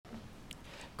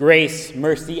Grace,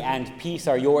 mercy, and peace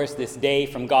are yours this day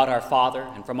from God our Father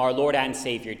and from our Lord and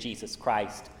Savior, Jesus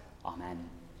Christ.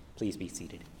 Amen. Please be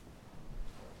seated.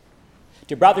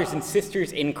 Dear brothers and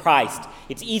sisters in Christ,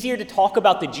 it's easier to talk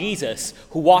about the Jesus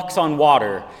who walks on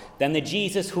water than the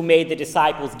Jesus who made the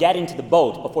disciples get into the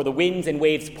boat before the winds and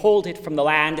waves pulled it from the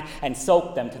land and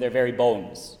soaked them to their very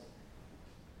bones.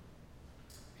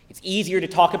 It's easier to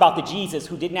talk about the Jesus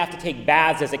who didn't have to take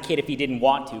baths as a kid if he didn't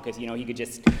want to, because, he could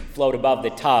just float above the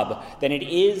tub, than it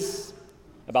is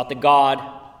about the God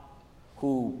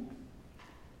who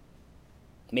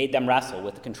made them wrestle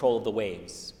with the control of the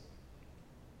waves.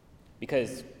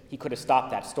 Because he could have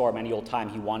stopped that storm any old time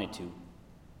he wanted to,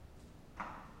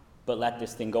 but let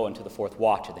this thing go into the fourth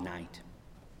watch of the night.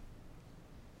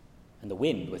 And the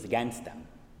wind was against them,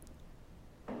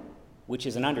 which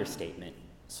is an understatement.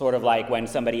 Sort of like when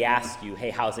somebody asks you, hey,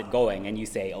 how's it going? And you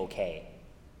say, okay.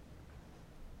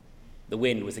 The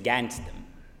wind was against them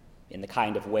in the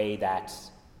kind of way that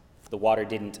if the water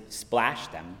didn't splash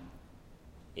them,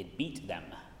 it beat them.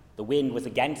 The wind was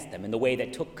against them in the way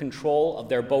that took control of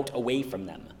their boat away from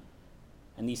them.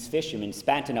 And these fishermen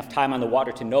spent enough time on the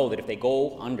water to know that if they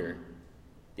go under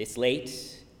this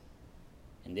late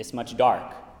and this much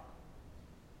dark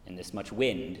and this much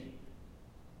wind,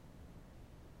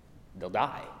 they'll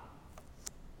die.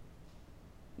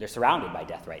 They're surrounded by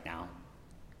death right now.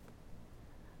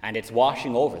 And it's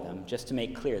washing over them, just to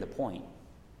make clear the point.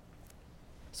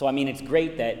 So, it's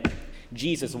great that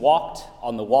Jesus walked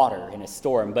on the water in a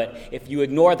storm, but if you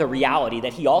ignore the reality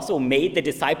that he also made the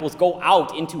disciples go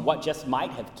out into what just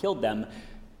might have killed them,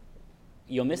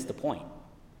 you'll miss the point.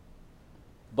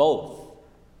 Both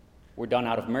were done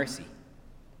out of mercy.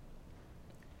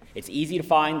 It's easy to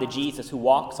find the Jesus who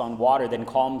walks on water then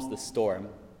calms the storm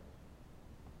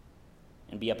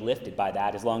and be uplifted by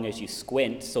that as long as you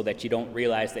squint so that you don't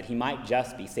realize that he might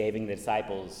just be saving the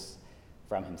disciples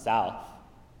from himself.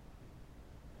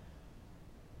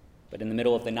 But in the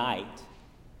middle of the night,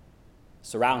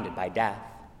 surrounded by death,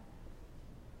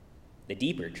 the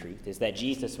deeper truth is that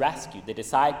Jesus rescued the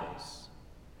disciples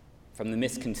from the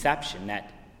misconception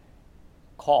that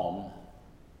calm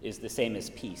is the same as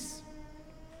peace.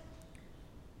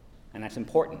 And that's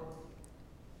important,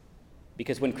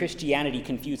 because when Christianity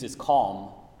confuses calm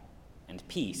and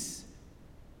peace,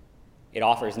 it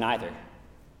offers neither.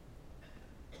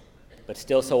 But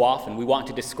still so often we want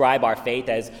to describe our faith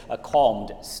as a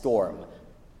calmed storm,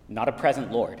 not a present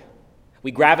Lord.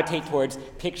 We gravitate towards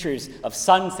pictures of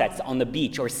sunsets on the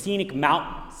beach or scenic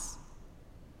mountains,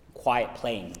 quiet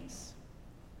plains,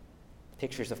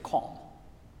 pictures of calm.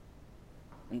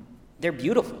 And they're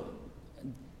beautiful.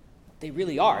 They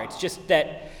really are. It's just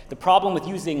that the problem with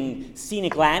using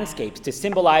scenic landscapes to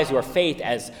symbolize your faith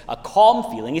as a calm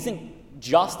feeling isn't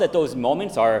just that those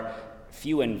moments are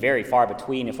few and very far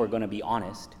between, if we're going to be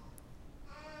honest.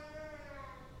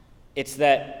 It's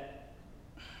that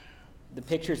the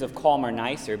pictures of calm are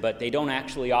nicer, but they don't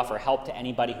actually offer help to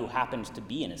anybody who happens to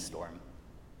be in a storm,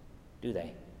 do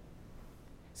they?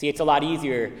 See, it's a lot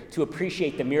easier to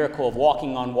appreciate the miracle of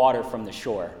walking on water from the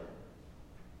shore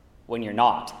when you're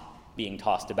not being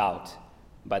tossed about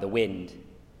by the wind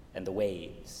and the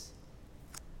waves.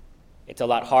 It's a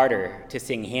lot harder to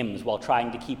sing hymns while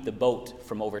trying to keep the boat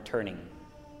from overturning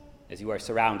as you are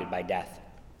surrounded by death.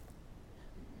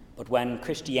 But when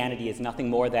Christianity is nothing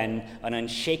more than an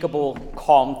unshakable,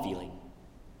 calm feeling,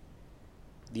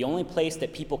 the only place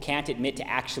that people can't admit to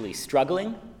actually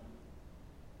struggling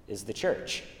is the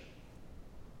church.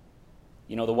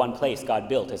 The one place God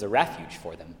built as a refuge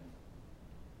for them.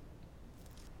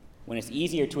 When it's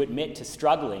easier to admit to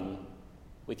struggling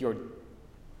with your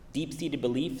deep-seated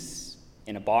beliefs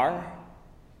in a bar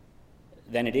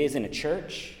than it is in a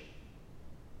church,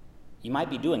 you might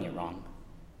be doing it wrong.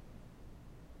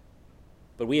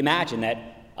 But we imagine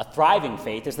that a thriving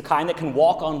faith is the kind that can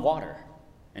walk on water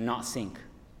and not sink.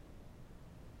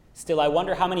 Still, I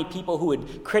wonder how many people who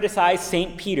would criticize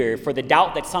St. Peter for the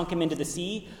doubt that sunk him into the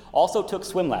sea also took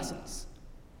swim lessons.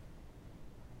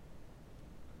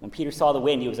 When Peter saw the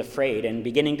wind, he was afraid, and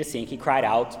beginning to sink, he cried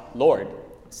out, "Lord,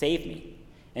 save me."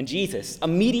 And Jesus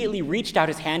immediately reached out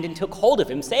his hand and took hold of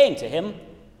him, saying to him,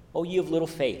 "O ye of little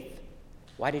faith,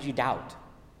 why did you doubt?"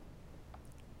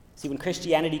 See, when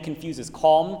Christianity confuses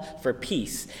calm for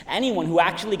peace, anyone who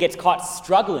actually gets caught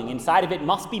struggling inside of it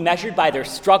must be measured by their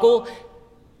struggle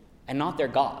and not their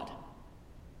God.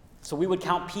 So we would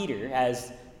count Peter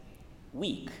as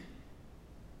weak,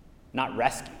 not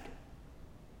rescued.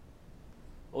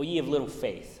 O ye of little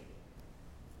faith,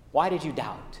 why did you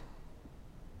doubt?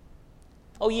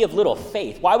 O ye of little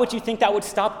faith, why would you think that would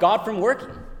stop God from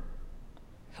working?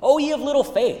 O ye of little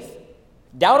faith,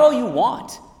 doubt all you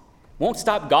want. won't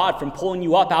stop God from pulling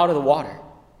you up out of the water.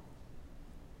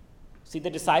 See, the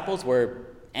disciples were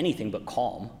anything but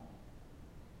calm.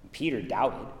 Peter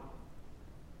doubted.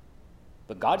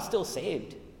 But God still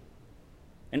saved.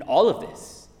 And all of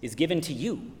this is given to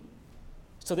you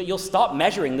so that you'll stop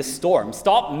measuring the storm,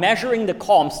 stop measuring the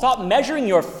calm, stop measuring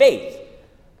your faith,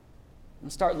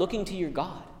 and start looking to your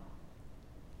God.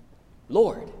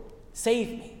 Lord, save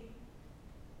me.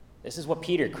 This is what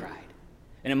Peter cried.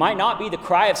 And it might not be the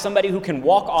cry of somebody who can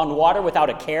walk on water without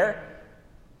a care,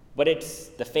 but it's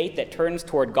the faith that turns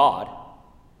toward God.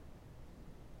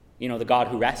 You know, the God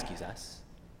who rescues us.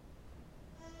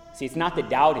 See, it's not that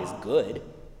doubt is good.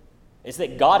 It's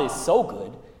that God is so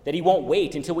good that he won't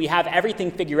wait until we have everything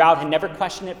figured out and never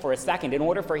question it for a second in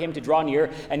order for him to draw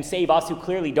near and save us who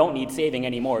clearly don't need saving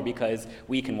anymore because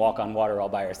we can walk on water all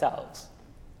by ourselves.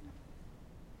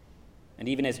 And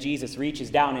even as Jesus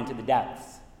reaches down into the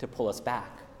depths to pull us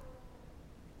back,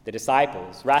 the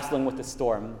disciples, wrestling with the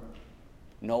storm,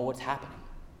 know what's happening.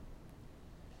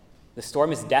 The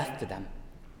storm is death to them,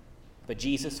 but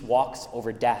Jesus walks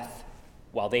over death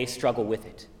while they struggle with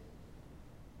it.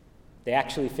 They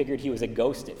actually figured he was a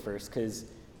ghost at first because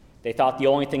they thought the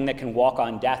only thing that can walk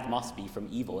on death must be from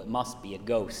evil. It must be a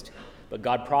ghost. But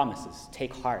God promises,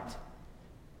 take heart.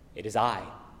 It is I.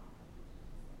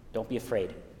 Don't be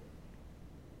afraid.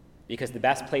 Because the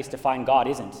best place to find God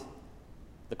isn't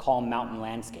the calm mountain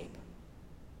landscape.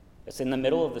 It's in the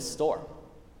middle of the storm,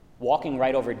 walking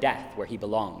right over death where he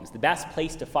belongs. The best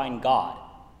place to find God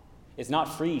is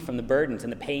not free from the burdens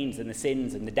and the pains and the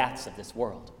sins and the deaths of this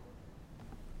world.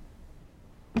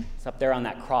 It's up there on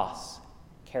that cross,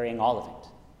 carrying all of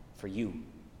it for you,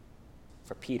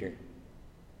 for Peter,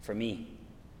 for me,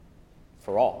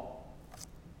 for all.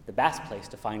 The best place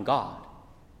to find God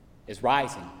is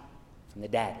rising from the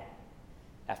dead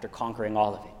after conquering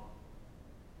all of it.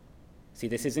 See,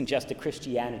 this isn't just a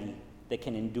Christianity that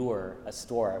can endure a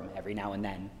storm every now and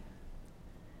then.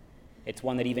 It's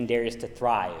one that even dares to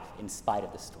thrive in spite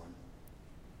of the storm.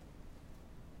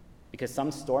 Because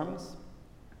some storms,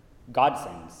 God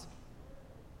sends.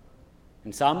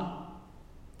 And some,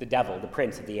 the devil, the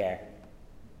prince of the air.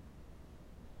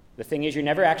 The thing is, you're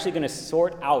never actually going to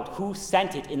sort out who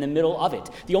sent it in the middle of it.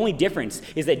 The only difference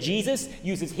is that Jesus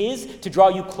uses his to draw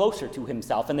you closer to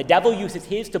himself, and the devil uses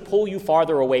his to pull you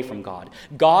farther away from God.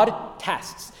 God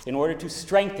tests in order to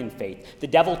strengthen faith. The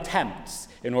devil tempts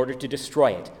in order to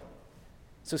destroy it.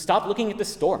 So stop looking at the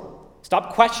storm.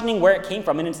 Stop questioning where it came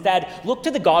from, and instead look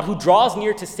to the God who draws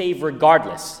near to save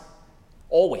regardless.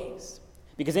 Always.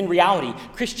 Because in reality,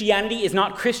 Christianity is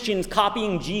not Christians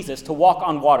copying Jesus to walk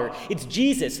on water. It's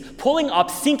Jesus pulling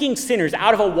up sinking sinners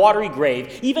out of a watery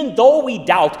grave. Even though we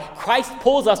doubt, Christ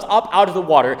pulls us up out of the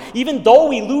water. Even though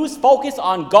we lose focus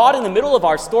on God in the middle of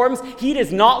our storms, he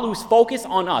does not lose focus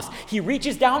on us. He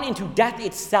reaches down into death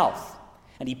itself,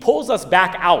 and he pulls us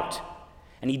back out.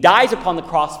 And he dies upon the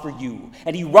cross for you,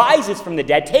 and he rises from the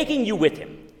dead, taking you with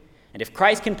him. And if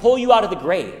Christ can pull you out of the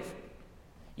grave,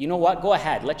 you know what? Go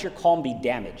ahead. Let your calm be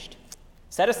damaged.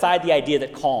 Set aside the idea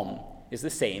that calm is the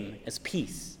same as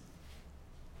peace.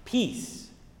 Peace.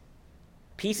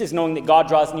 Peace is knowing that God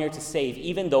draws near to save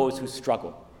even those who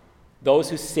struggle, those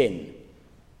who sin,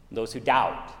 those who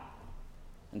doubt,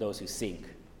 and those who sink.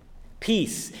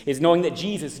 Peace is knowing that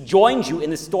Jesus joins you in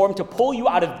the storm to pull you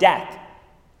out of death.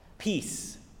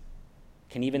 Peace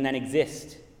can even then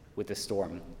exist with the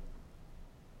storm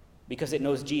because it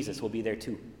knows Jesus will be there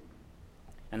too.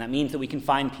 And that means that we can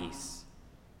find peace,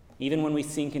 even when we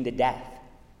sink into death,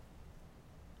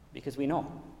 because we know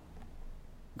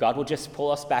God will just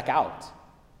pull us back out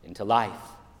into life.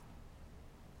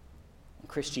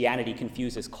 Christianity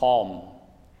confuses calm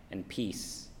and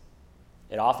peace.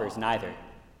 It offers neither.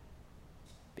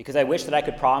 Because I wish that I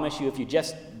could promise you if you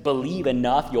just believe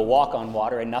enough, you'll walk on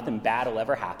water and nothing bad will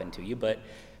ever happen to you, but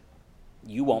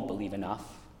you won't believe enough.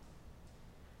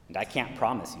 And I can't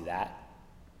promise you that.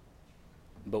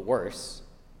 But worse,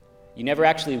 you never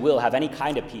actually will have any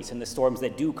kind of peace in the storms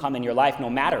that do come in your life, no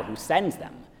matter who sends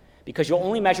them, because you'll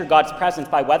only measure God's presence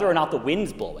by whether or not the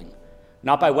wind's blowing,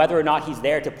 not by whether or not he's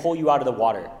there to pull you out of the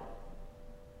water.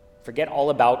 Forget all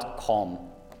about calm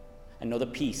and know the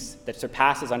peace that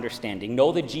surpasses understanding.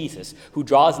 Know the Jesus who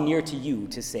draws near to you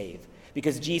to save,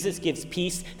 because Jesus gives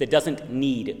peace that doesn't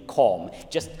need calm,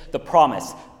 just the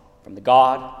promise from the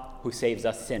God who saves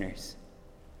us sinners.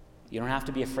 You don't have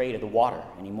to be afraid of the water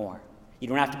anymore. You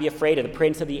don't have to be afraid of the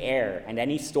prince of the air and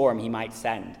any storm he might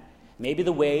send. Maybe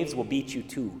the waves will beat you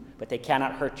too, but they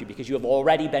cannot hurt you because you have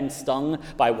already been stung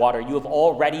by water. You have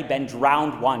already been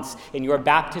drowned once. In your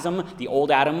baptism, the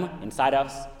old Adam inside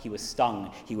us, he was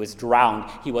stung. He was drowned.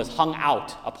 He was hung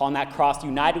out upon that cross,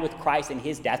 united with Christ in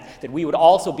his death, that we would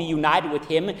also be united with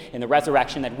him in the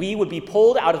resurrection, that we would be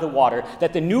pulled out of the water,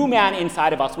 that the new man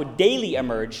inside of us would daily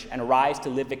emerge and arise to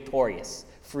live victorious,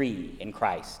 free in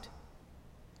Christ.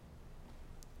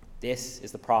 This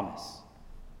is the promise,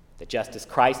 that just as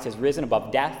Christ has risen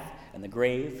above death and the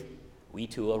grave, we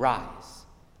too will rise.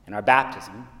 In our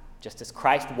baptism, just as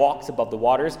Christ walks above the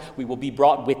waters, we will be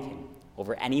brought with him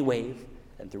over any wave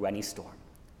and through any storm.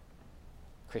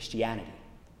 Christianity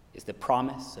is the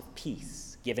promise of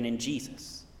peace given in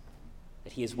Jesus,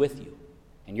 that he is with you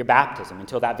in your baptism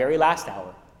until that very last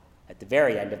hour, at the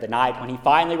very end of the night, when he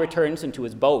finally returns into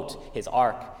his boat, his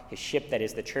ark, his ship that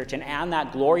is the church. And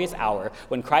that glorious hour,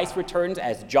 when Christ returns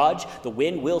as judge, the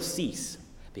wind will cease,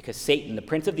 because Satan, the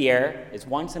prince of the air, is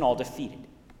once and all defeated.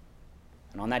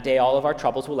 And on that day, all of our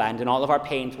troubles will end, and all of our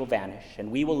pains will vanish,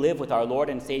 and we will live with our Lord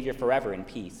and Savior forever in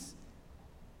peace.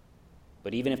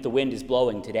 But even if the wind is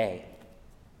blowing today,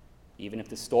 even if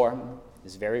the storm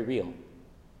is very real,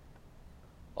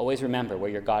 always remember where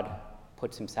your God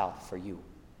puts himself for you,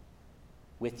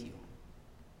 with you,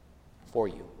 for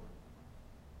you,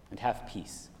 and have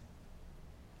peace.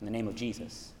 In the name of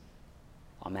Jesus,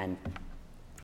 amen.